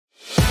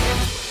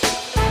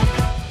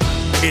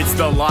It's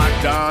the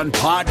Locked On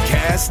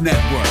Podcast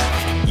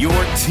Network, your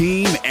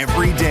team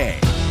every day.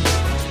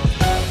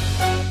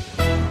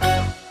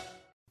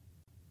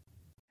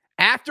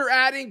 After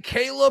adding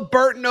Caleb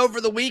Burton over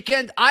the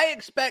weekend, I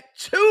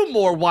expect 2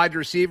 more wide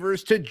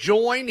receivers to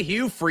join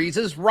Hugh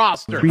Freeze's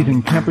roster.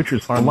 Freezing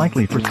temperatures are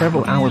likely for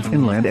several hours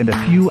inland and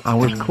a few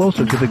hours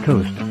closer to the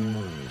coast.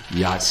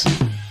 Yes.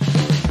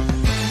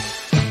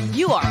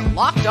 You are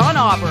Locked On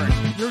Auburn,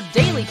 your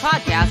daily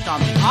podcast on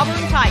the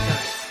Auburn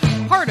Tigers.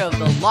 Part of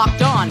the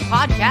Locked On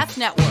Podcast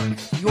Network,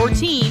 your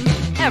team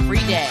every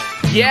day.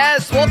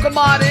 Yes, welcome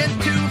on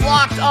into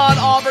Locked On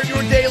Auburn,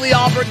 your daily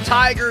Auburn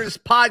Tigers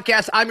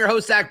podcast. I'm your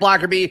host, Zach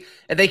Blackerby,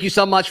 and thank you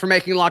so much for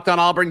making Locked On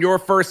Auburn your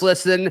first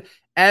listen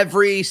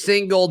every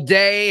single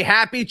day.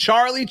 Happy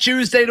Charlie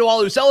Tuesday to all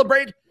who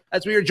celebrate,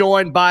 as we are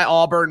joined by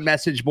Auburn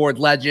message board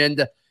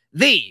legend,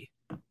 the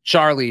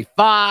Charlie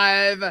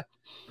 5.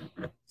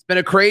 It's been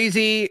a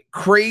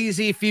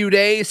crazy few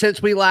days since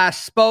we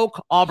last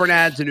spoke. Auburn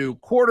adds a new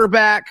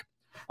quarterback.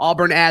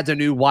 Auburn adds a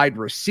new wide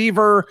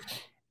receiver.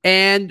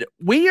 And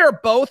we are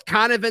both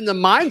kind of in the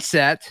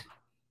mindset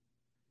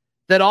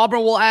that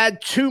Auburn will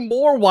add 2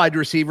 more wide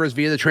receivers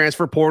via the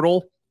transfer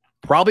portal,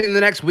 probably in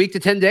the next week to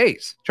 10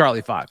 days.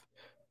 Charlie 5.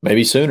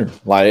 Maybe sooner.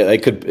 Like they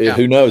could,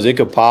 who knows? It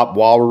could pop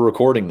while we're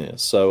recording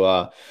this.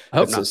 So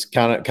it's just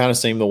kind of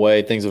seemed the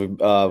way things have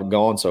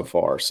gone so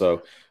far.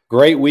 So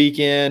great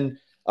weekend.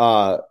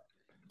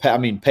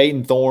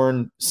 Peyton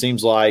Thorne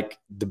seems like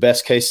the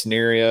best case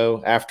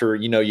scenario after,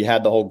 you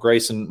had the whole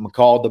Grayson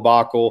McCall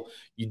debacle.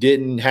 You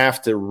didn't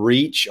have to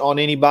reach on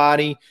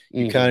anybody.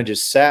 You kind of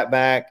just sat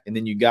back, and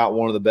then you got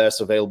one of the best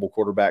available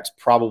quarterbacks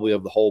probably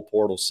of the whole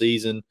portal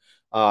season.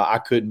 I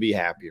couldn't be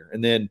happier.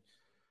 And then,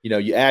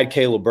 you add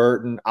Caleb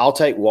Burton. I'll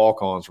take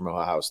walk-ons from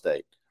Ohio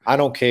State. I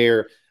don't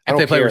care. I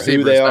don't care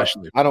who they are.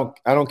 I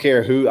don't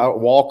care who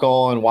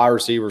walk-on wide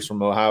receivers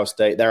from Ohio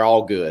State. They're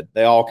all good.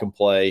 They all can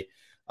play.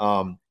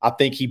 I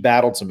think he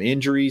battled some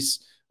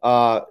injuries,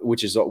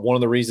 which is one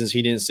of the reasons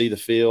he didn't see the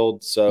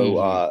field.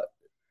 So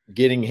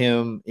getting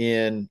him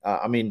in,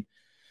 I don't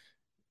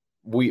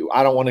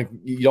want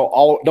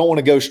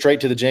to go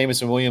straight to the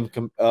Jamison Williams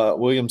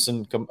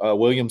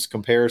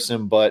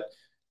comparison, but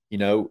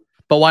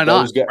but why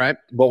not? Right?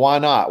 But why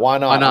not? Why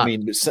not? I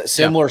mean,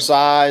 similar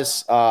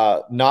size,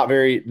 not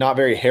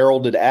very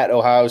heralded at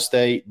Ohio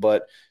State,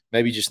 but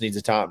maybe just needs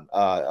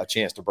a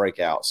chance to break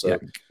out. So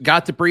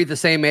got to breathe the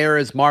same air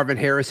as Marvin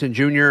Harrison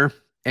Jr.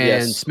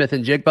 and Smith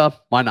and Jigba.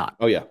 Why not?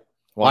 Oh yeah.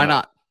 Why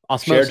not?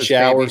 Shared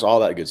showers, all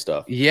that good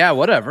stuff. Yeah,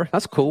 whatever.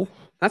 That's cool.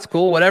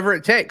 Whatever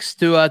it takes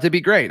to be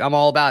great. I'm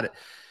all about it.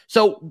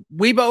 So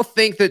we both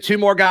think that 2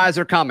 more guys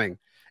are coming.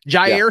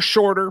 Jyaire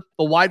Shorter,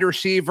 the wide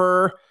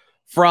receiver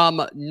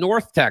from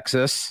North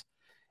Texas,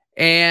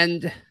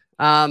 and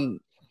the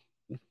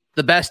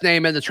best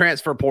name in the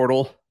transfer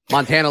portal,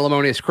 Montana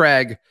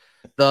Lemonious-Craig,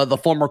 the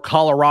former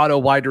Colorado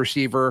wide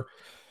receiver.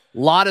 A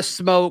lot of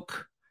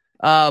smoke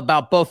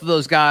about both of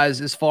those guys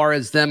as far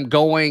as them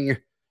going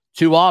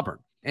to Auburn.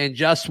 And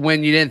just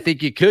when you didn't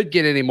think you could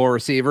get any more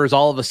receivers,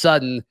 all of a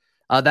sudden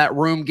that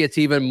room gets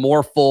even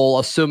more full,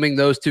 assuming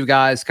those 2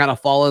 guys kind of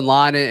fall in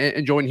line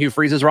and join Hugh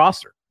Freeze's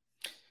roster.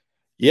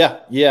 Yeah.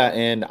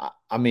 And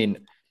I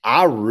mean,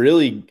 I'm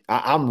really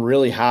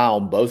high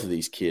on both of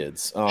these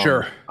kids.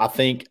 Sure. I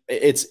think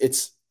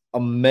it's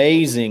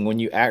amazing when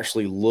you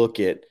actually look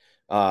at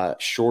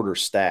Shorter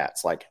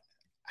stats, like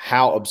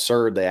how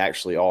absurd they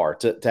actually are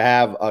to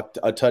have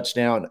a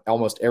touchdown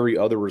almost every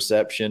other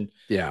reception.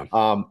 Yeah.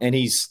 And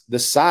he's the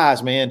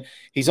size, man.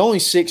 He's only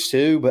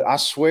 6'2", but I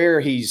swear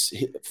he's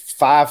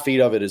 5 feet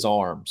of it is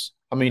arms.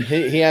 I mean,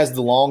 he has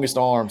the longest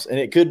arms, and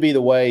it could be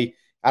the way.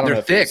 I don't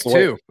know. They're thick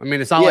too. I mean,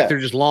 it's not like they're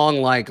just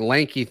long, like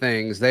lanky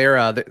things.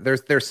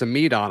 There's some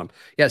meat on them.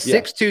 Yeah.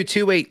 6'2",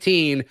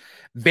 218,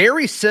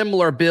 very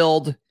similar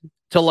build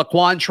to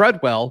Laquan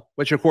Treadwell,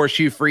 which of course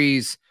Hugh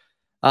Freeze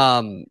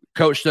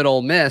coached at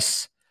Ole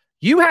Miss.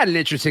 You had an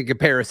interesting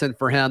comparison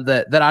for him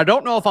that I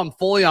don't know if I'm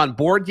fully on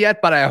board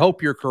yet, but I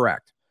hope you're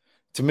correct.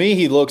 To me,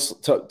 he looks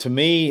to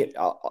me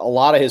a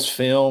lot of his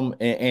film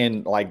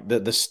and like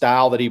the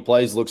style that he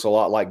plays looks a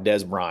lot like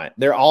Des Bryant.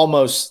 They're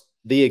almost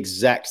the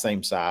exact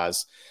same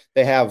size.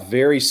 They have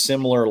very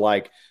similar,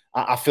 like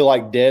I feel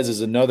like Des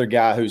is another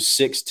guy who's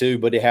 6'2",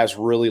 but he has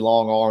really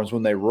long arms.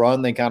 When they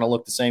run, they kind of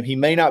look the same. He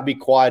may not be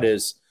quite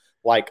as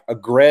like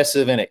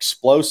aggressive and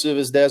explosive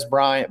as Des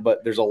Bryant,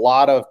 but there's a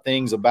lot of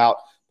things about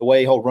the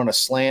way he'll run a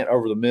slant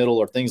over the middle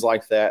or things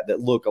like that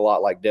look a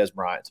lot like Des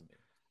Bryant to me.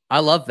 I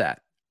love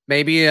that.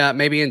 Maybe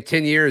in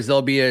 10 years,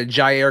 there'll be a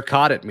Jyaire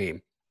caught it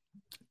meme.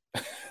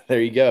 There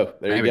you go.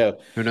 You go.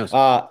 Who knows?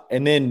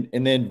 And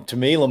then to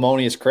me,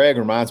 Lemonious-Craig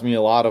reminds me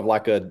a lot of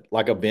like a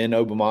Ben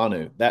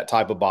Obumanu, that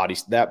type of body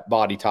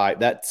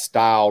type, that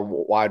style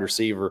wide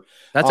receiver.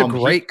 That's a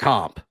great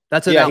comp.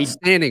 That's an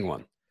outstanding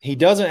one. He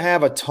doesn't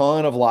have a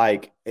ton of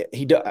like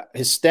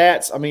his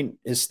stats. I mean,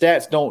 his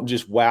stats don't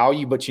just wow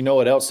you, but you know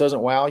what else doesn't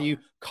wow you?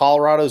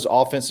 Colorado's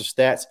offensive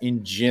stats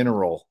in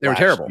general. They were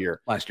terrible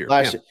last year.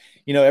 Yeah.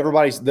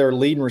 their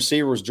leading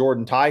receiver was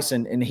Jordan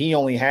Tyson, and he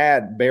only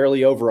had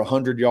barely over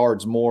 100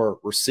 yards more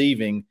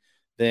receiving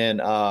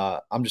than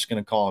I'm just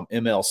going to call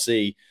him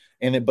MLC.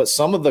 But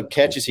some of the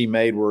catches he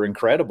made were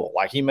incredible.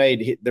 Like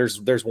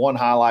there's one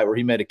highlight where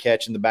he made a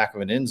catch in the back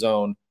of an end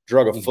zone,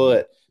 drug a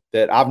foot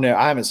that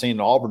I haven't seen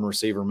an Auburn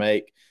receiver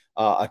make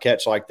a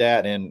catch like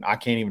that, and I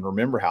can't even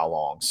remember how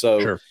long. So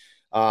Sure.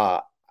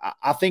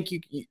 I think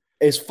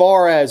as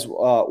far as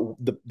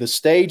the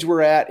stage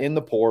we're at in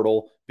the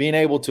portal, being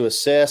able to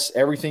assess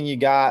everything you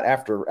got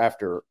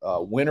after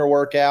winter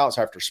workouts,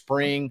 after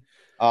spring,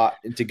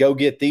 to go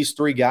get these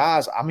three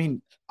guys. I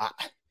mean,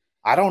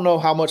 I don't know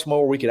how much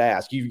more we could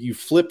ask. You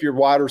flip your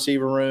wide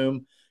receiver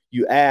room,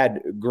 you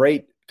add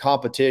great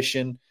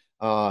competition.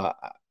 I'm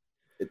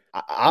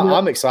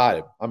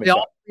excited. I'm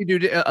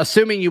excited.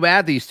 Assuming you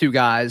add these two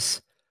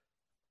guys,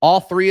 all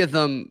three of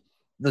them,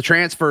 the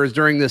transfers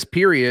during this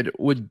period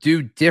would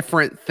do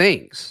different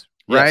things,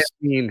 right? Yes.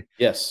 I mean,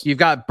 yes, you've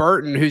got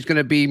Burton, who's going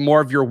to be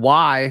more of your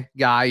Y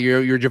guy,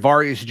 your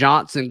Javarius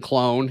Johnson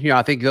clone.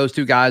 I think those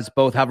two guys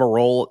both have a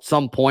role at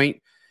some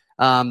point.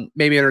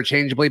 Maybe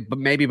interchangeably, but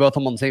maybe both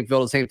of them on the same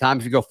field at the same time.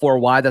 If you go 4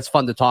 wide, that's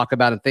fun to talk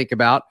about and think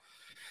about.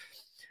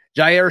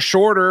 Jyaire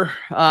Shorter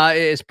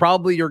is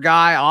probably your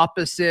guy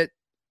opposite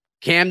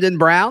Camden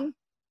Brown.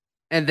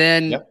 And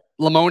then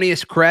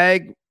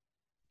Lemonious-Craig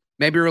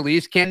maybe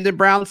release Camden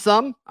Brown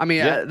some. I mean,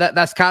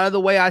 that's kind of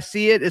the way I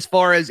see it, as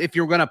far as if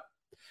you're going to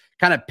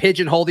kind of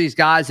pigeonhole these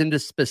guys into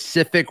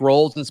specific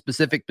roles and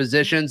specific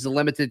positions,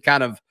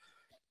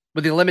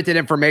 with the limited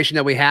information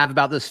that we have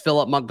about this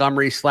Philip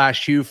Montgomery /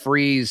 Hugh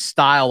Freeze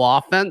style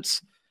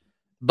offense.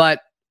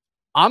 But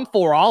I'm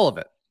for all of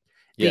it.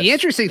 Yes. The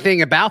interesting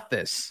thing about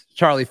this,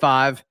 Charlie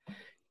 5,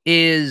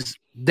 is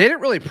they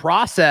didn't really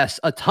process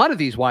a ton of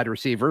these wide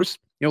receivers.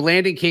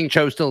 Landon King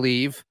chose to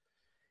leave,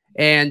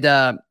 and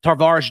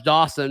Tarvarish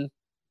Dawson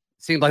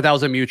seemed like that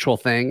was a mutual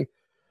thing.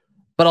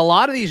 But a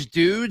lot of these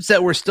dudes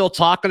that we're still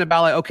talking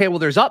about, like, okay, well,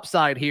 there's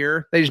upside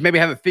here. They just maybe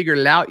haven't figured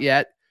it out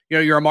yet.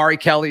 Your Amari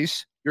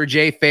Kellys, your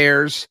Jay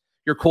Fairs,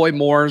 your Coy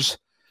Moores.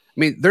 I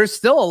mean, there's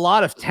still a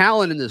lot of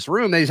talent in this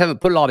room. They just haven't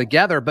put it all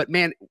together. But,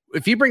 man,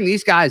 if you bring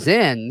these guys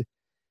in,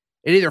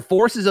 it either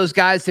forces those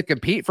guys to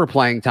compete for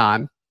playing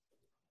time,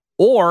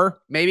 or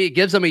maybe it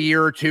gives them a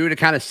year or two to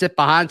kind of sit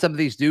behind some of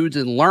these dudes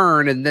and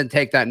learn and then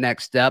take that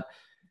next step.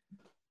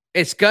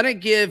 It's going to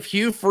give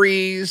Hugh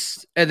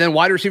Freeze and then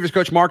wide receivers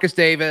coach Marcus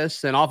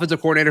Davis and offensive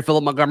coordinator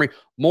Philip Montgomery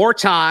more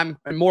time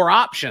and more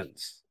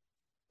options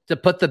to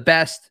put the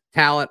best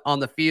talent on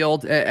the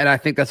field. And I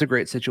think that's a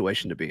great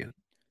situation to be in.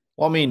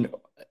 Well, I mean,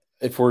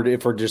 if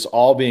we're just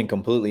all being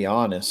completely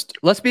honest,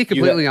 let's be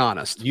completely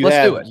honest.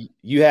 Do it.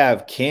 You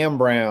have Cam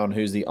Brown,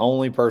 who's the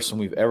only person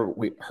we've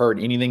heard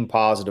anything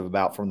positive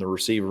about from the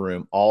receiver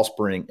room all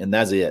spring, and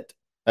that's it.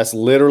 That's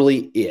literally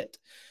it.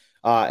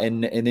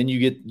 And then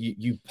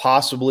you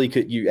possibly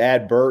could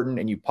add Burton,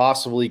 and you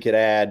possibly could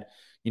add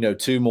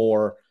 2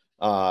 more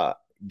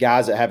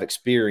guys that have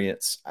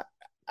experience.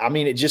 I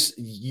mean, it just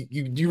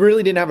you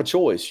really didn't have a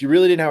choice. You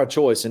really didn't have a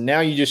choice, and now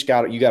you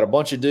got a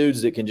bunch of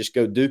dudes that can just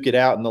go duke it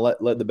out and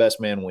let the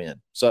best man win.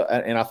 So,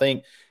 and I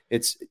think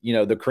it's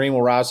the cream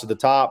will rise to the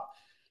top.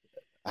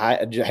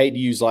 I hate to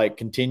use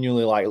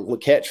continually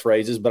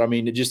catchphrases, but I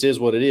mean, it just is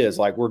what it is.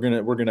 Like we're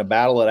gonna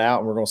battle it out,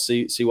 and we're gonna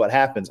see what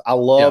happens. I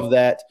love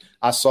that.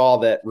 I saw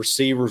that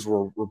receivers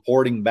were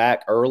reporting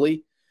back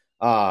early.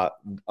 I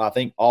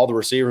think all the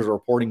receivers are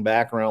reporting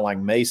back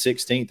around May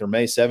 16th or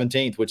May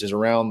 17th, which is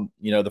around,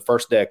 the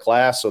first day of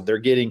class. So they're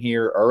getting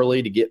here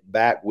early to get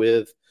back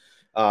with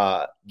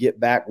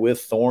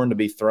Thorne to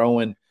be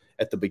throwing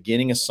at the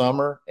beginning of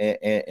summer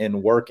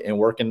and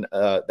working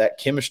that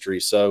chemistry.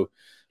 So,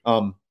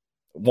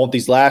 want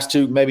these last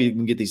two, maybe you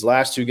can get these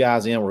last 2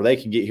 guys in where they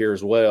can get here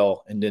as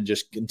well. And then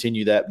just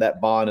continue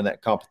that bond and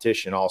that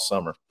competition all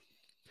summer.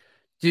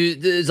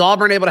 Is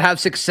Auburn able to have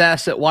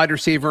success at wide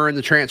receiver in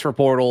the transfer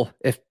portal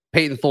if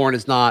Peyton Thorne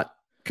is not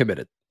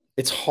committed?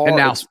 It's hard.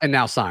 And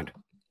now signed.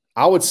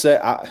 I would say,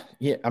 I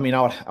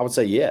would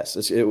say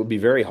yes. It would be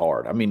very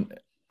hard. I mean,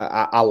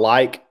 I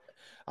like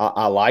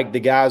the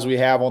guys we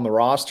have on the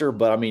roster,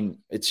 but I mean,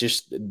 it's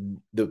just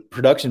the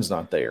production's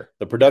not there.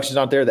 The production's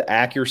not there. The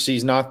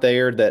accuracy's not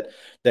there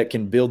that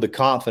can build the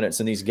confidence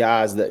in these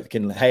guys that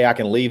can, hey, I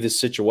can leave this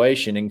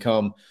situation and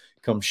come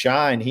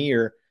shine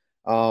here.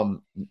 I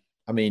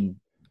mean,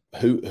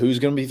 who's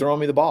going to be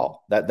throwing me the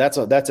ball? That's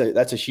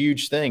a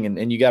huge thing.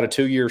 And you got a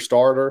 2-year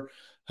starter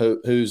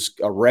who's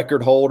a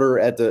record holder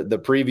at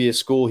the previous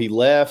school he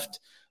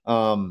left.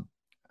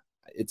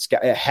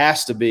 It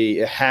has to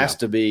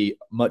be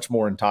much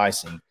more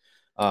enticing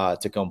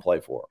to come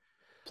play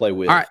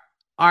with. All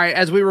right.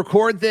 As we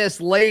record this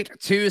late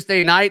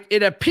Tuesday night,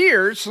 it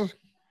appears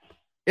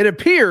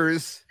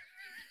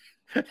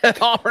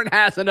that Auburn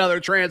has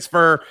another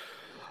transfer.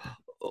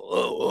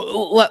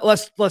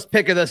 Let's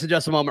pick at this in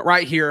just a moment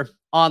right here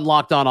on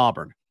Locked On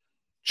Auburn.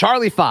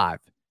 Charlie 5,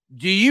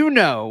 do you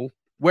know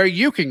where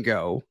you can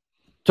go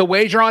to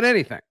wager on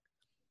anything?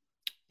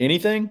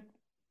 Anything?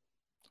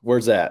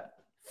 Where's that?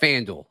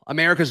 FanDuel,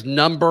 America's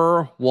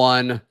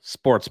 #1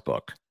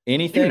 sportsbook.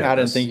 Anything? I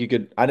didn't think you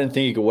could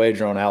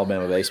wager on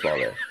Alabama baseball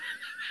there.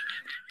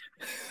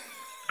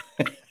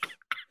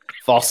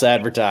 False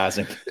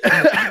advertising.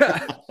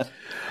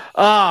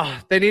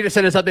 They need to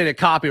send us updated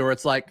copy where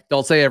it's like,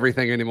 don't say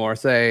everything anymore.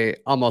 Say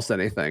almost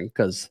anything,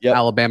 because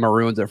Alabama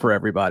ruins it for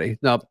everybody.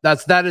 No,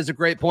 that is a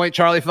great point,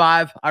 Charlie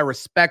 5. I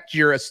respect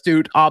your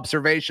astute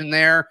observation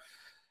there.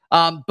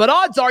 But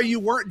odds are you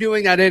weren't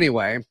doing that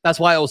anyway. That's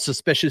why I was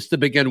suspicious to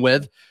begin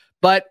with.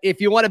 But if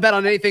you want to bet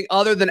on anything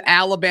other than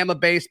Alabama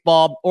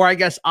baseball, or I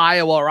guess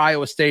Iowa or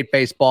Iowa State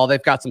baseball,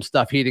 they've got some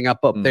stuff heating up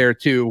there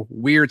too.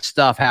 Weird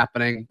stuff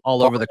happening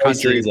all over the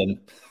country.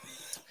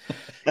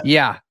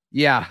 Yeah.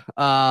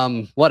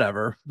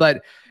 Whatever.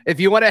 But if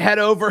you want to head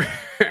over,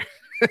 to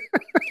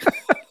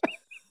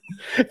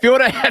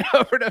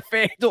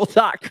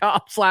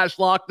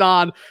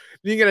FanDuel.com/lockedon,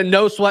 you can get a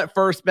no sweat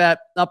first bet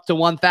up to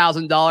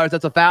 $1,000.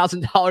 That's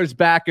 $1,000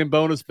 back in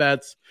bonus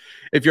bets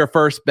if your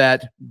first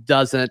bet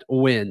doesn't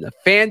win.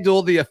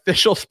 FanDuel, the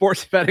official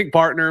sports betting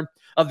partner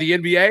of the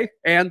NBA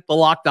and the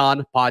Locked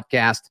On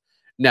Podcast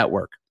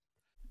Network.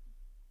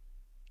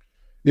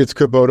 It's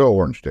Kubota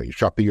Orange Day.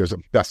 Shop the year's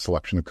best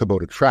selection of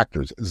Kubota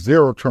tractors,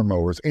 zero-turn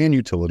mowers, and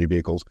utility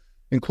vehicles,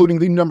 including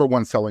the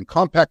 #1 selling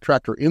compact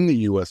tractor in the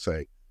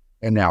USA.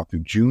 And now through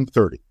June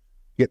 30,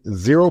 get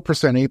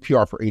 0%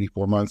 APR for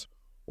 84 months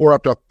or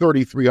up to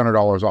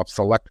 $3,300 off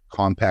select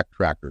compact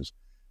tractors.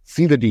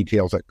 See the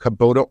details at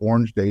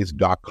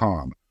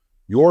KubotaOrangeDays.com.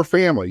 Your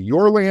family,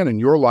 your land, and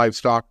your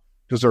livestock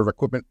deserve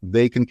equipment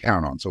they can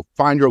count on. So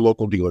find your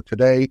local dealer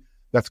today.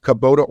 That's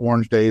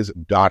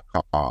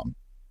KubotaOrangeDays.com.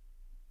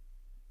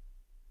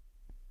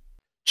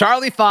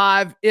 Charlie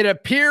 5, it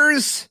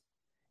appears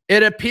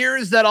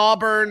that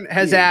Auburn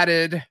has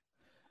added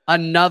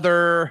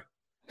another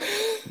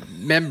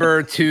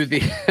member to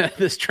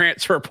this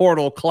transfer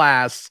portal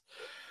class.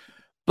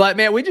 But,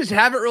 man, we just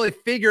haven't really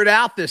figured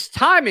out this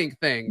timing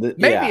thing.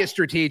 Maybe it's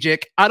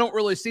strategic. I don't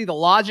really see the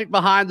logic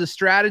behind the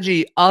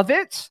strategy of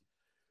it.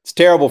 It's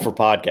terrible for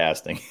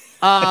podcasting.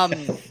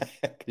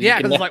 Yeah,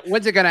 because it's like,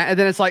 when's it going to – and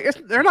then it's like,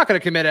 they're not going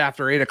to commit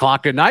after 8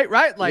 o'clock at night,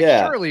 right? Like,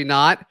 surely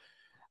not.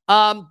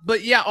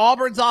 But, yeah,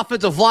 Auburn's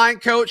offensive line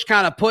coach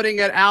kind of putting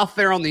it out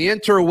there on the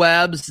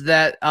interwebs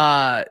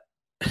that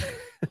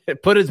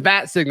put his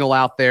bat signal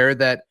out there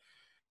that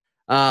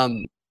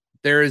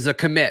there is a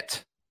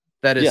commit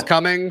that is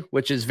coming,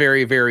 which is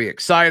very, very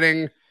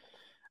exciting.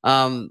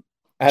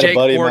 Jake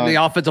Gordon, the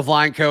offensive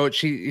line coach,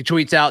 he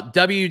tweets out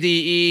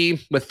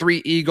WDE with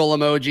 3 eagle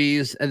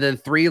emojis and then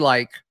 3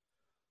 like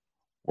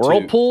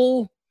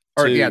whirlpool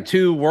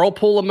two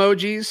whirlpool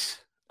emojis.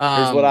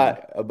 Here's what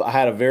I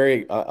had a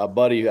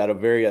buddy who had a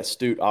very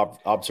astute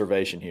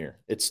observation here.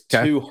 It's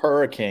 2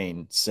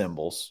 hurricane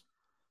symbols,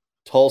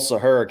 Tulsa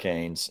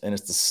Hurricanes, and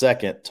it's the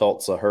second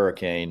Tulsa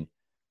Hurricane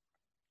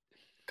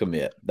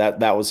commit.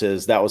 That was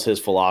his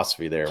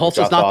philosophy there.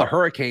 Tulsa's not the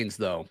Hurricanes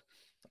though,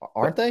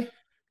 aren't they?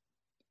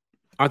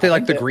 Aren't they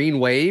like the Green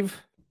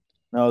Wave?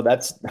 No,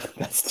 that's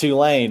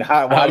Tulane.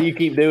 Why do you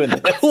keep doing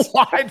this?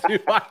 Why do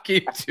I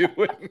keep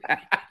doing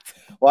that?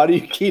 Why do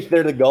you keep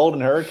they're the Golden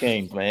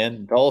Hurricanes,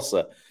 man?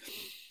 Tulsa.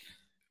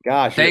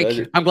 Gosh, thank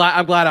you. I'm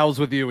glad I was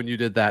with you when you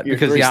did that,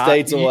 because 3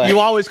 states away. You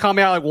always call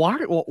me out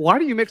like, why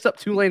do you mix up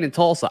Tulane and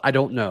Tulsa? I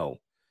don't know.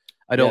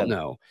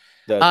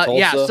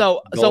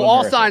 So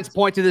all signs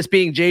point to this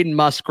being Jaden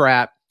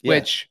Muskrat,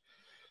 which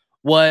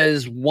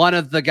was one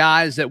of the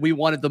guys that we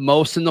wanted the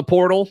most in the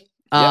portal.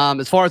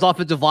 As far as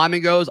offensive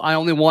lineman goes, I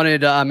only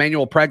wanted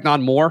Emmanuel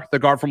Pregnon Moore, the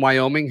guard from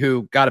Wyoming,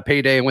 who got a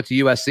payday and went to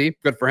USC.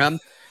 Good for him.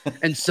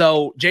 And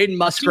so Jaden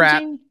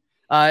Muskrat,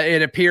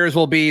 it appears,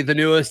 will be the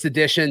newest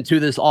addition to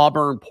this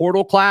Auburn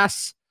portal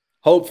class.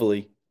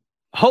 Hopefully.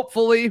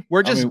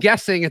 We're just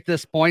guessing at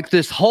this point.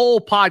 This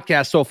whole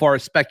podcast so far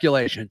is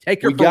speculation.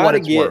 Take it for what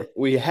it's worth.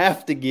 We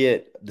have to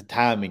get the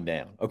timing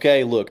down.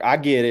 Okay, look, I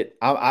get it.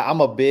 I'm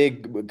a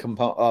big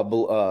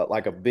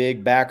like a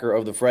big backer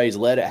of the phrase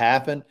 "let it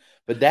happen,"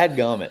 but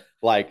dadgummit,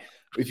 like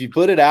if you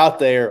put it out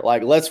there,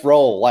 like let's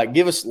roll. Like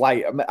give us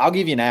I'll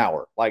give you an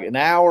hour.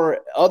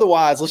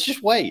 Otherwise, let's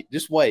just wait.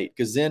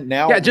 Because then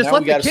now let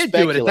the kid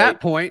do it at that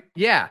point.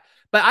 Yeah.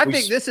 But I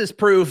think this is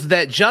proof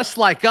that just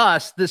like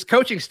us, this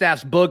coaching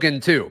staff's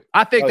booging too.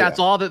 I think that's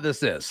all that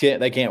this is.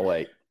 They can't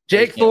wait.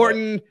 Jake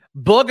Thornton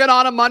booging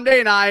on a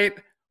Monday night.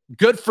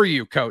 Good for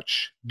you,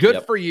 coach.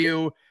 Good for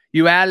you.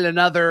 You added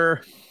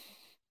another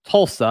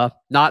Tulsa,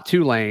 not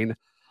Tulane,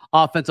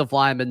 offensive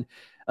lineman.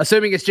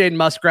 Assuming it's Jaden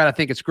Muskrat, I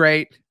think it's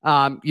great.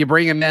 You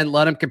bring him in,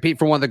 let him compete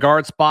for one of the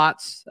guard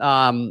spots.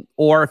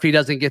 Or if he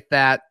doesn't get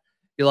that,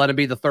 you let him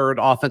be the 3rd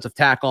offensive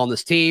tackle on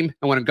this team.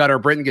 And when Gunnar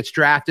Britton gets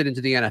drafted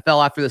into the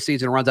NFL after the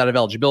season and runs out of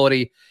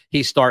eligibility,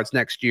 he starts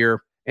next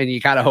year. And you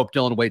kind of hope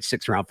Dylan waits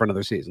 6th round for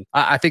another season.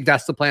 I think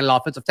that's the plan at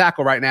offensive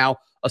tackle right now,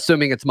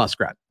 assuming it's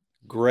Muskrat.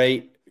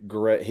 Great.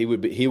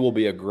 He will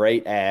be a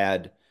great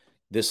add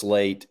this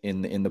late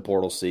in the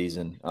portal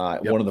season.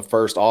 One of the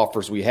first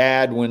offers we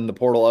had when the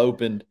portal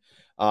opened.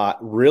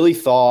 Really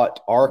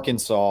thought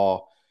Arkansas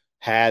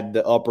had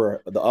the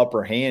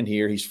upper hand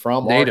here. He's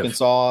from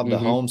Arkansas, the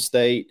home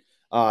state.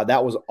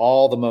 That was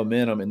all the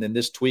momentum. And then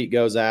this tweet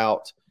goes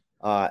out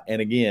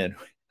And again,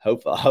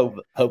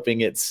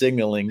 hoping it's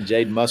signaling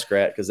Jaden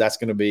Muskrat, because that's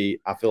going to be,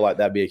 I feel like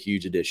that'd be a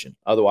huge addition.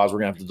 Otherwise, we're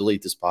going to have to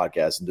delete this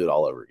podcast and do it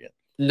all over again.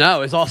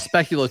 No, it's all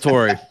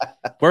speculatory.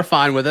 We're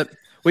fine with it.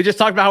 We just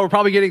talked about how we're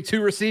probably getting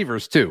 2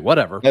 receivers too.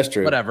 Whatever. That's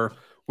true. Whatever.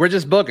 We're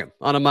just booking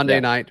on a Monday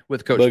night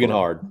with Coach Booking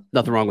Thorne. hard.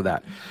 Nothing wrong with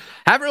that.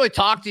 Haven't really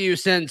talked to you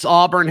since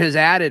Auburn has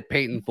added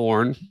Peyton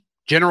Thorne.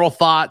 General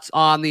thoughts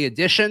on the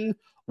addition.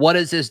 What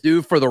does this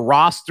do for the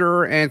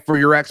roster and for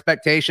your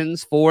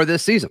expectations for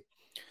this season?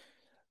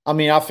 I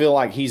mean, I feel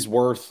like he's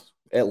worth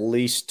at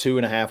least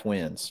 2.5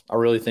 wins. I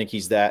really think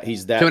he's that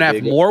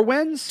 2.5 more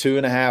wins?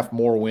 2.5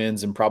 more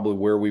wins and probably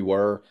where we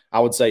were. I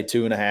would say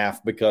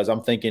 2.5, because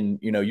I'm thinking,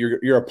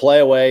 you're a play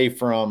away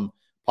from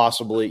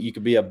possibly, you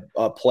could be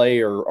a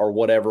play or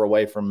whatever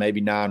away from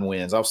maybe 9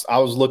 wins. I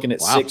was looking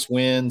at 6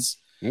 wins.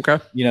 Okay.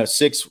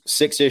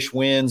 6-ish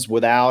wins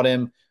without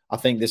him. I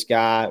think this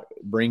guy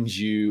brings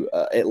you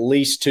at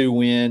least 2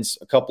 wins,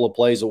 a couple of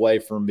plays away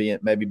from being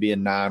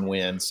 9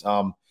 wins.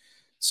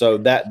 So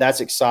that's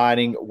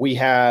exciting. We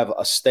have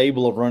a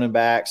stable of running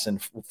backs, and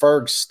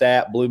Ferg's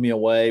stat blew me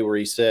away where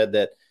he said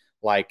that,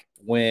 like,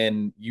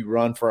 when you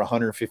run for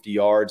 150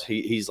 yards,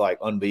 he's like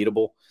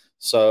unbeatable.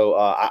 So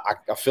I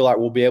feel like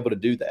we'll be able to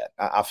do that.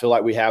 I feel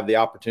like we have the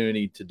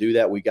opportunity to do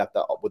that. We got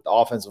with the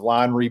offensive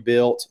line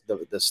rebuilt,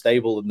 the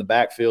stable in the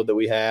backfield that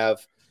we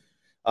have,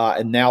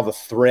 and now the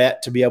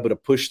threat to be able to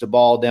push the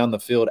ball down the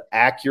field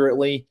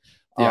accurately.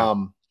 Yeah.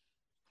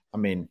 I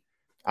mean,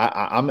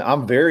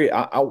 I'm very.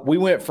 We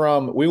went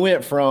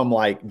from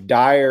like a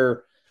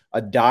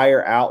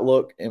dire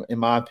outlook in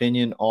my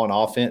opinion on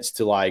offense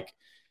to, like,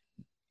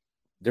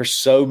 there's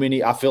so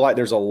many. I feel like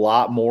there's a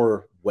lot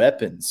more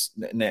weapons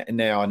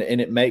now, and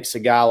it makes a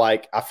guy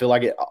like, I feel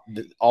like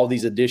all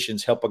these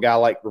additions help a guy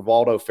like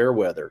Rivaldo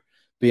Fairweather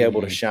be able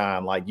to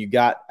shine. Like, you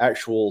got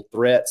actual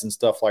threats and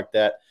stuff like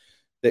that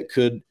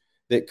could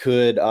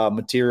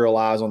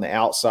materialize on the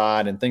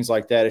outside and things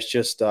like that. It's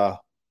just, I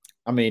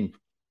mean,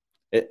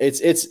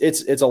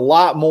 it's a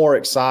lot more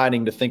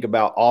exciting to think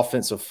about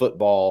offensive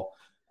football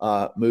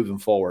moving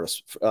forward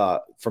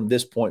from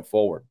this point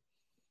forward.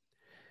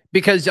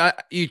 Because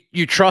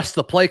you trust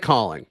the play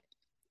calling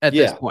at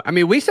this point. I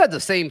mean, we said the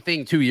same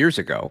thing 2 years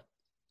ago.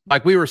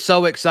 Like, we were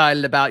so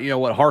excited about,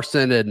 what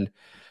Harsin and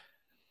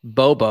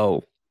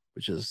Bobo,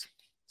 which is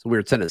a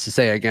weird sentence to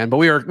say again, but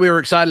we were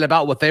excited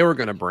about what they were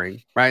going to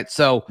bring, right?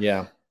 So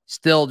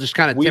still just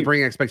kind of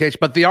tempering expectations.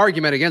 But the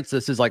argument against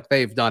this is, like,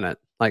 they've done it.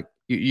 Like,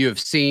 you have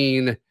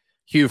seen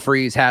Hugh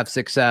Freeze have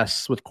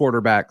success with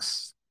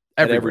quarterbacks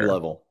everywhere. At every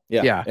level.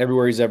 Yeah.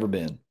 Everywhere he's ever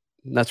been.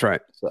 That's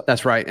right.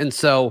 That's right. And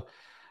so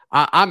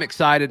I'm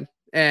excited.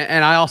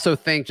 And I also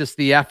think just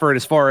the effort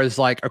as far as,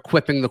 like,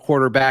 equipping the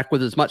quarterback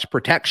with as much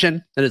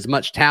protection and as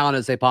much talent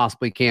as they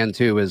possibly can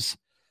too is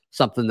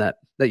something that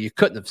you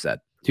couldn't have said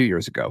 2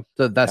 years ago.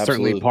 So that's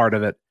certainly part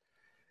of it.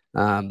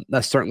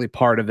 That's certainly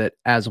part of it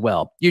as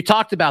well. You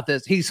talked about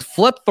this. He's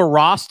flipped the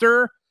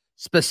roster,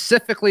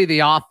 specifically the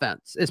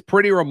offense. It's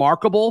pretty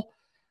remarkable.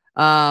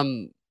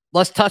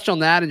 Let's touch on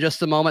that in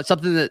just a moment.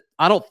 Something that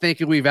I don't think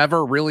we've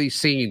ever really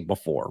seen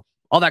before.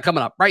 All that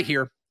coming up right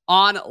here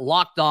on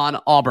Locked On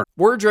Auburn.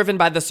 We're driven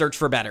by the search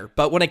for better,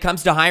 but when it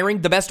comes to hiring,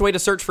 the best way to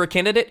search for a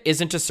candidate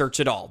isn't to search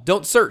at all.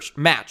 Don't search,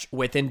 match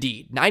with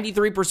Indeed.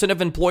 93%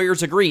 of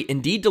employers agree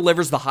Indeed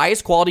delivers the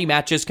highest quality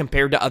matches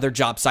compared to other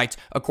job sites,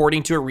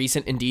 according to a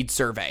recent Indeed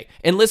survey.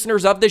 And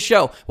listeners of this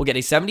show will get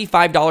a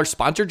 $75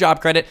 sponsored job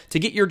credit to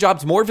get your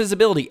jobs more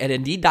visibility at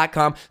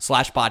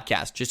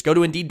Indeed.com/podcast. Just go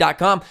to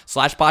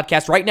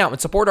Indeed.com/podcast right now and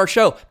support our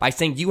show by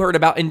saying you heard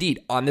about Indeed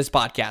on this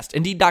podcast.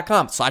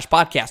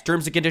 Indeed.com/podcast.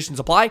 Terms and conditions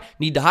apply.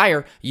 Need to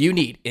hire? You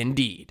need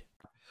Indeed.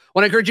 I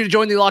want to encourage you to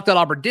join the Locked On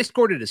Auburn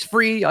Discord. It is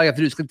free. All you have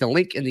to do is click the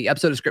link in the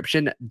episode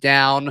description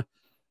down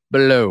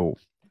below.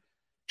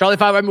 Charlie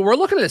 5, I mean, we're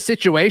looking at a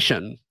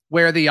situation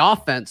where the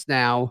offense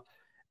now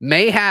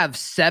may have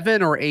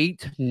 7 or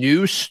 8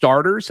 new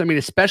starters. I mean,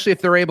 especially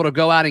if they're able to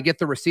go out and get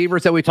the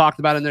receivers that we talked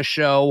about in this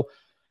show.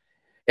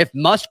 If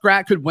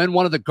Muskrat could win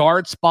one of the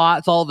guard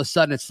spots, all of a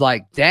sudden it's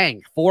like,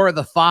 dang, 4 of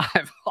the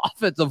 5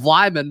 offensive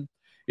linemen,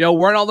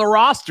 weren't on the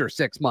roster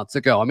 6 months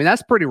ago. I mean,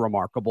 that's pretty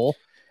remarkable.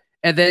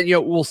 And then,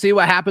 we'll see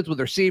what happens with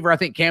the receiver. I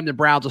think Camden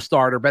Brown's a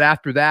starter, but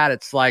after that,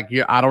 it's like,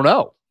 I don't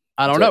know.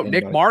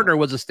 Nick Marner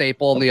was a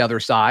staple on the other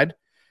side.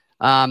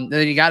 And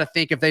then you got to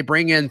think if they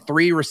bring in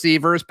 3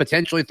 receivers,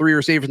 potentially 3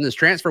 receivers in this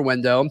transfer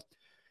window,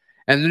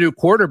 and the new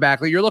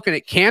quarterback, you're looking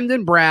at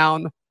Camden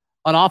Brown,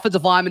 an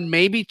offensive lineman,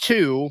 maybe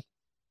 2,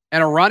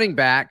 and a running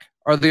back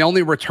are the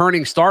only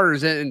returning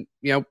starters. And,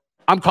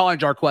 I'm calling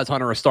Jarquez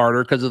Hunter a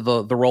starter because of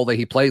the role that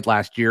he played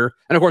last year.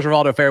 And, of course,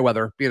 Rivaldo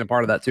Fairweather being a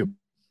part of that, too.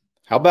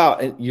 How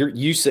about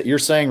you're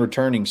saying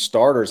returning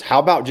starters? How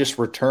about just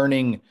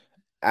returning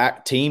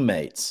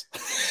teammates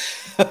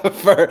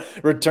for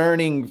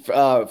returning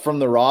from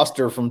the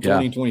roster from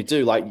 2022?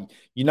 Yeah. Like,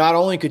 not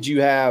only could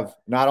you have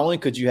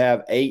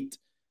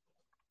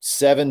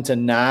 7 to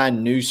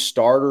 9 new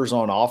starters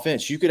on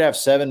offense, you could have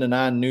 7 to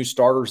 9 new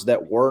starters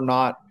that were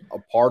not a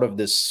part of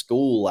this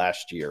school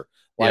last year.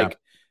 Like,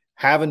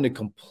 having to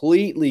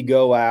completely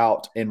go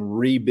out and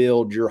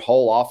rebuild your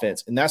whole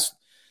offense. And that's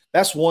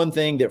one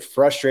thing that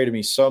frustrated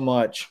me so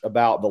much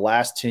about the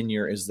last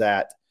tenure is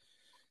that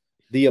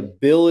the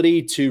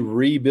ability to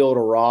rebuild a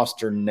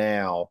roster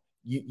now,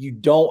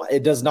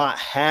 it does not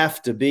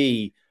have to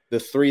be the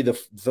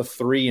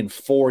 3 and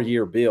 4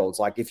 year builds.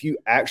 Like if you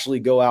actually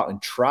go out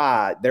and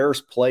try,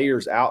 there's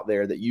players out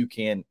there that you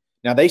can.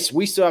 Now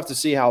we still have to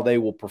see how they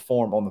will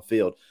perform on the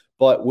field,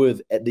 but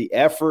with the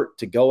effort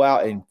to go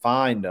out and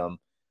find them,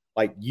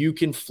 like you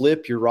can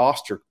flip your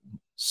roster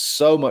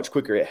so much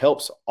quicker. It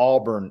helps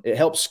Auburn. It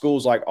helps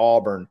schools like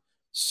Auburn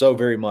so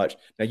very much.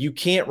 Now you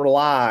can't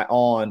rely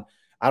on.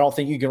 I don't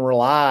think you can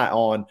rely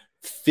on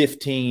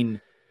 15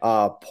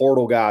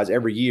 portal guys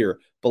every year,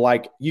 but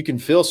like you can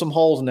fill some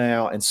holes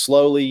now and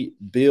slowly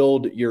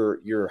build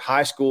your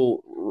high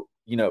school,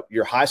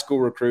 your high school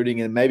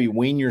recruiting, and maybe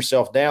wean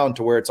yourself down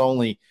to where it's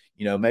only,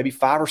 maybe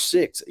 5 or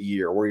 6 a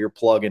year where you're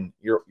plugging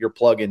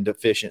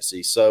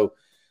deficiencies. So,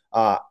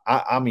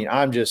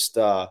 I'm just,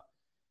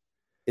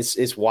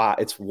 it's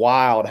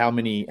wild how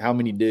many how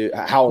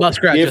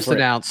Muskrat just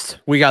announced.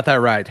 We got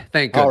that right.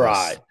 Thank goodness. All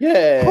right.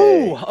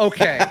 Yeah.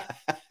 Okay.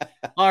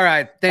 All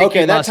right. Thank you.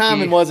 Okay, that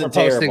timing wasn't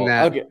terrible.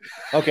 That.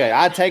 Okay.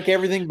 I take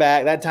everything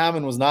back. That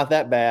timing was not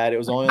that bad. It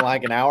was only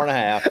like an hour and a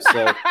half.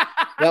 So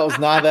that was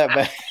not that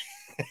bad.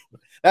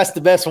 That's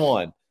the best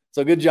one.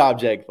 So good job,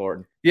 Jake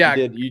Thornton. Yeah,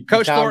 you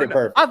Coach timed Thornton. it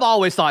perfect. I've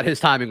always thought his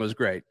timing was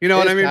great. You know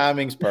what I mean?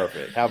 Timing's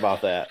perfect. How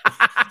about that?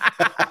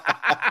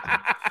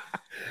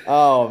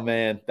 Oh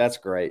man, that's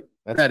great.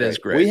 That is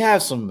great. We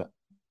have some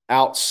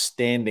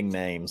outstanding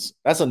names.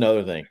 That's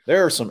another thing.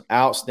 There are some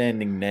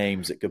outstanding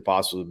names that could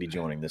possibly be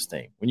joining this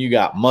team. When you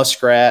got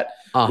Muskrat,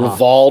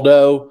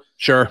 Rivaldo,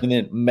 sure, and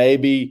then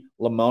maybe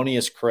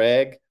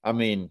Lemonious-Craig. I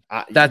mean,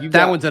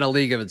 that one's in a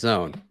league of its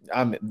own.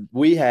 I mean,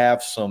 we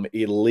have some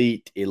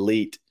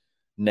elite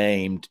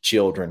named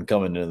children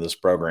coming into this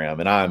program,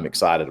 and I'm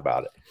excited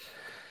about it.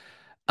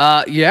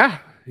 Yeah.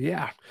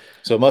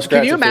 So Muskrat's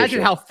Can you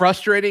imagine how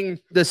frustrating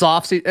this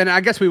offseason? And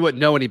I guess we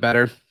wouldn't know any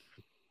better.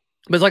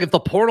 But it's like if the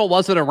portal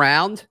wasn't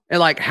around and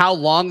like how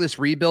long this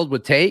rebuild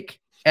would take.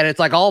 And it's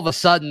like all of a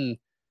sudden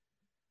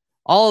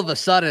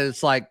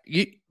it's like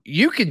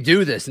you can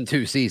do this in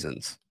 2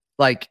 seasons.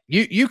 Like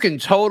you can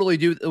totally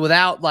do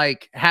without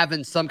like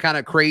having some kind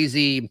of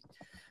crazy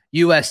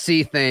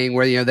USC thing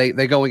where,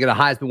 they go and get a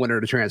Heisman winner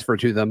to transfer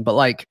to them. But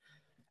like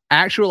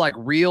actual, like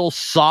real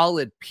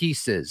solid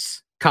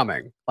pieces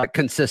coming like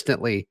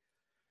consistently.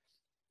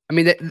 I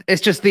mean,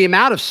 it's just the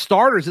amount of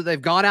starters that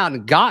they've gone out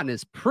and gotten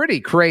is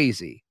pretty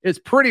crazy. It's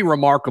pretty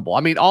remarkable. I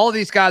mean, all of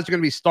these guys are going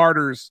to be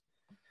starters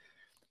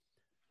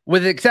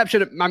with the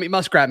exception of,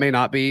 Muskrat may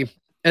not be.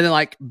 And then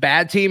like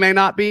Bad T may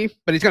not be,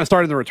 but he's going to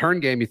start in the return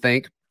game, you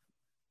think.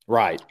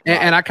 Right.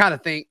 And I kind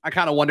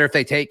of wonder if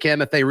they take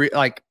him, if they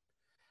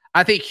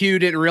I think Hugh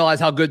didn't realize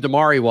how good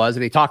Damari was.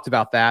 And he talked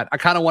about that. I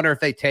kind of wonder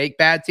if they take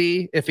Bad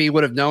T, if he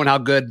would have known how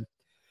good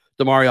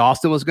Damari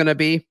Austin was going to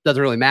be.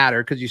 Doesn't really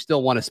matter because you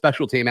still want a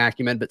special team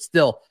acumen, but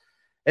still,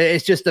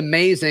 it's just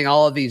amazing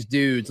all of these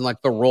dudes and like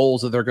the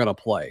roles that they're going to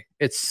play.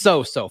 It's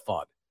so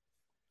fun.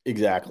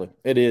 Exactly.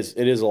 It is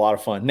a lot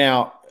of fun.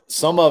 Now,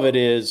 some of it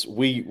is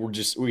we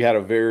had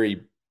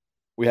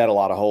a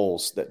lot of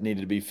holes that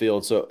needed to be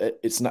filled. So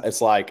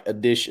it's like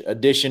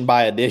addition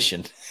by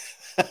addition.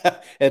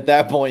 At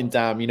that point in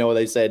time,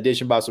 they say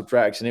addition by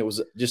subtraction. It was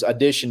just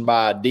addition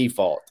by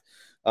default.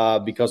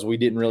 Because we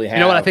didn't really have. You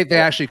know what I think they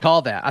actually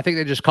call that? I think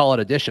they just call it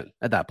addition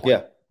at that point.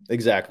 Yeah,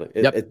 exactly.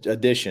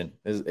 Addition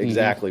is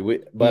exactly.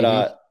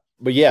 Mm-hmm.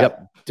 But yeah,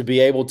 to be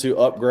able to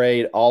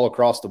upgrade all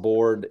across the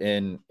board,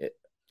 and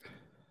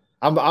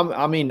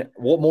I mean,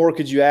 what more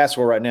could you ask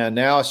for right now?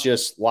 Now it's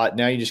just like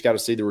you just got to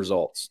see the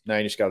results.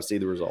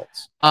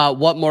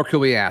 What more could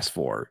we ask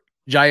for?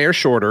 Jyaire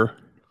Shorter,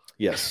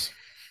 yes,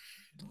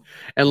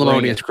 and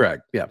Lemonious-Craig.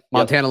 Yeah,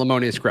 Montana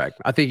Lemonious-Craig.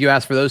 I think you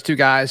asked for those 2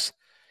 guys.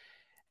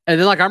 And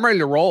then, I'm ready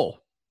to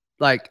roll.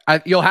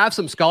 You'll have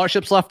some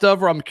scholarships left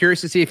over. I'm curious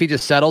to see if he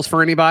just settles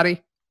for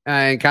anybody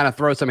and kind of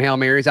throw some Hail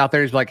Marys out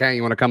there. He's like, hey,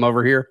 you want to come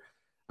over here?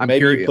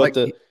 Maybe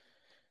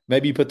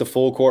you put the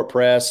full court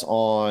press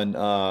on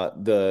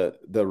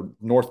the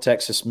North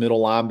Texas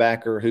middle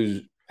linebacker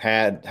who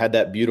had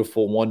that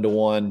beautiful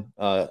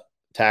 1-to-1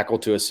 tackle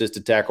to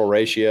assisted tackle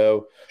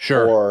ratio.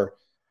 Sure. Or,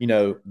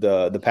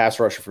 the pass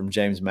rusher from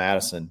James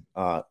Madison.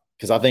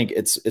 Because I think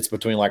it's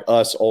between like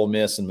us, Ole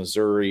Miss, and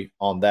Missouri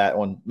on that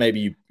one.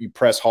 Maybe you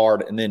press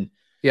hard and then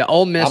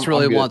Ole Miss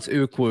really wants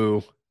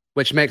Ukwu,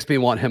 which makes me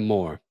want him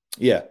more.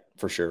 Yeah,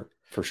 for sure.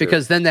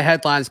 Because then the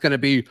headline's going to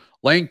be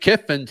Lane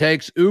Kiffin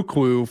takes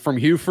Ukwu from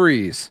Hugh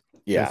Freeze.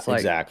 Yeah,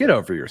 exactly. Get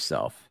over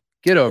yourself.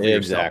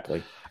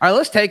 Exactly. All right,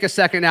 let's take a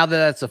second now that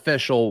that's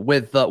official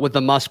with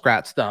the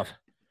Muskrat stuff.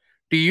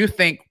 Do you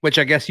think, which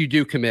I guess you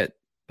do commit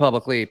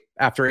publicly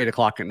after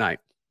 8:00 at night?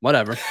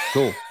 Whatever.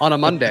 Cool. On a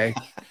Monday.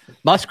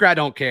 Muskrat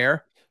don't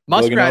care.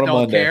 Muskrat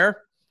don't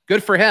care.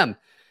 Good for him.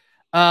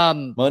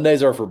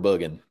 Mondays are for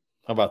booging.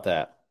 How about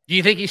that? Do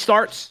you think he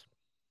starts?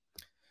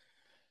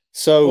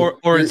 So,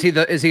 or is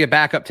he a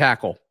backup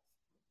tackle?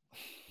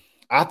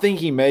 I think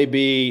he may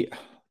be.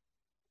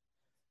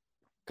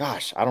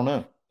 Gosh, I don't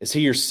know. Is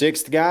he your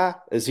sixth guy?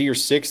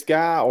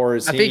 Or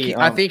is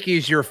I think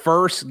he's your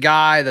first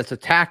guy that's a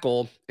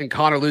tackle, and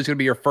Connor Lew's going to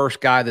be your first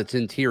guy that's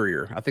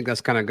interior. I think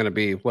that's kind of going to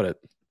be what it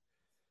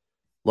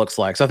looks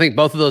like. So I think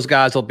both of those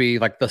guys will be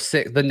like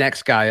the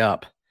next guy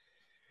up.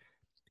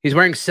 He's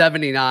wearing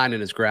 79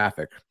 in his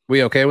graphic.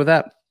 We okay with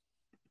that?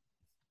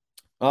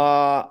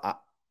 Why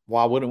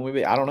wouldn't we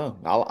be? I don't know.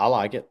 I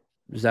like it.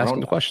 Just asking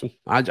the question.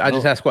 I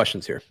just ask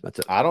questions here. That's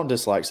it. I don't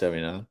dislike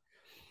 79.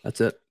 That's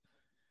it.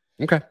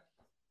 Okay.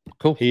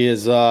 Cool. He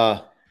is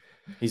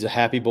he's a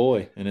happy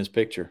boy in his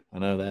picture. I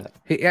know that.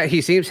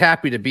 He seems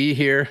happy to be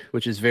here,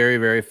 which is very,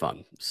 very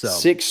fun. So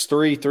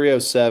 6'3",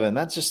 307.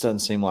 That just doesn't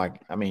seem like,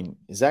 I mean,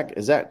 is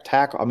that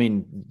tackle? I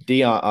mean,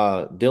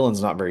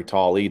 Dylan's not very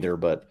tall either,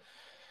 but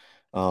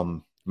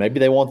maybe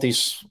they want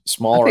these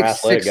smaller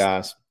athletic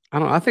guys. I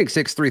don't know. I think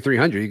 6'3",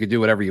 300, you could do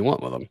whatever you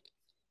want with them.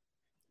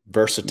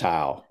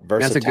 Versatile.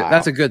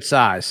 That's a good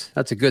size.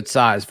 That's a good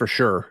size for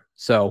sure.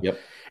 So, yep.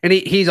 And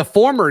he's a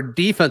former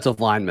defensive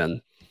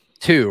lineman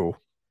too,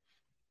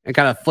 and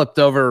kind of flipped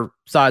over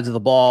sides of the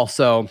ball.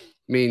 So,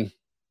 I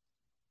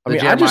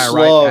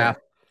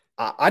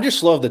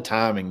just love the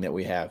timing that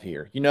we have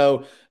here.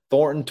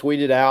 Thornton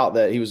tweeted out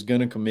that he was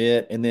going to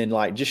commit, and then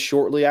like just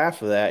shortly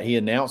after that, he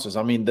announces.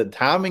 I mean, the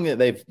timing that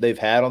they've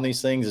had on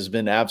these things has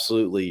been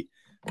absolutely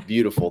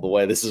beautiful. The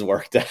way this has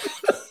worked out.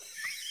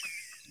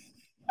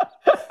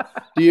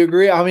 Do you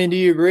agree? Do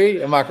you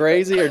agree? Am I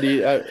crazy, or do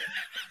you?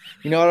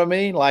 You know what I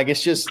mean? Like,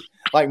 it's just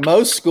like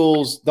most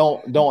schools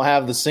don't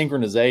have the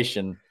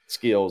synchronization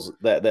skills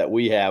that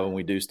we have when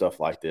we do stuff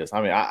like this.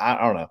 I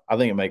don't know. I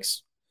think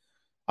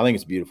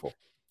it's beautiful.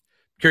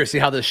 Curious to see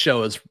how this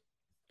show is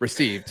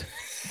received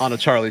on a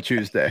Charlie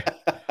Tuesday.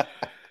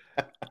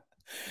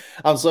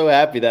 I'm so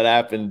happy that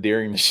happened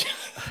during the show.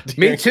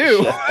 Me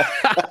too.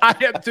 I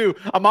am too.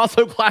 I'm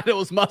also glad it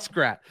was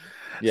Muskrat.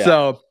 Yeah.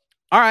 So,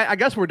 all right, I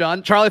guess we're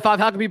done. Charlie 5,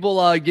 how can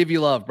people give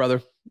you love,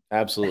 brother?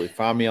 Absolutely.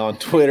 Find me on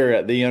Twitter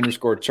at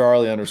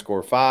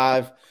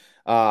 @the_Charlie_5,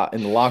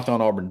 in the Locked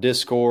On Auburn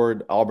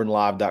Discord,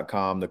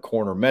 auburnlive.com, the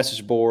corner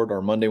message board,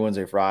 or Monday,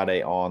 Wednesday,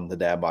 Friday on the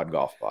Dad Bod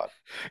Golf Pod.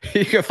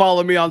 You can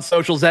follow me on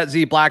socials at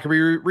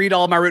 @ZBlackerby. Read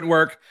all my written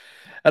work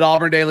at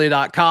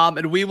auburndaily.com,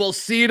 and we will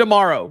see you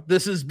tomorrow.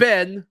 This has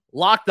been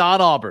Locked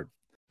On Auburn.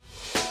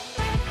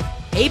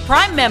 Hey,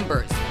 Prime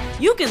members,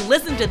 you can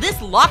listen to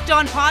this Locked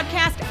On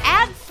podcast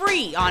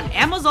ad-free on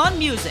Amazon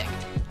Music.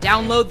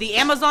 Download the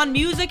Amazon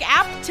Music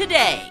app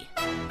today.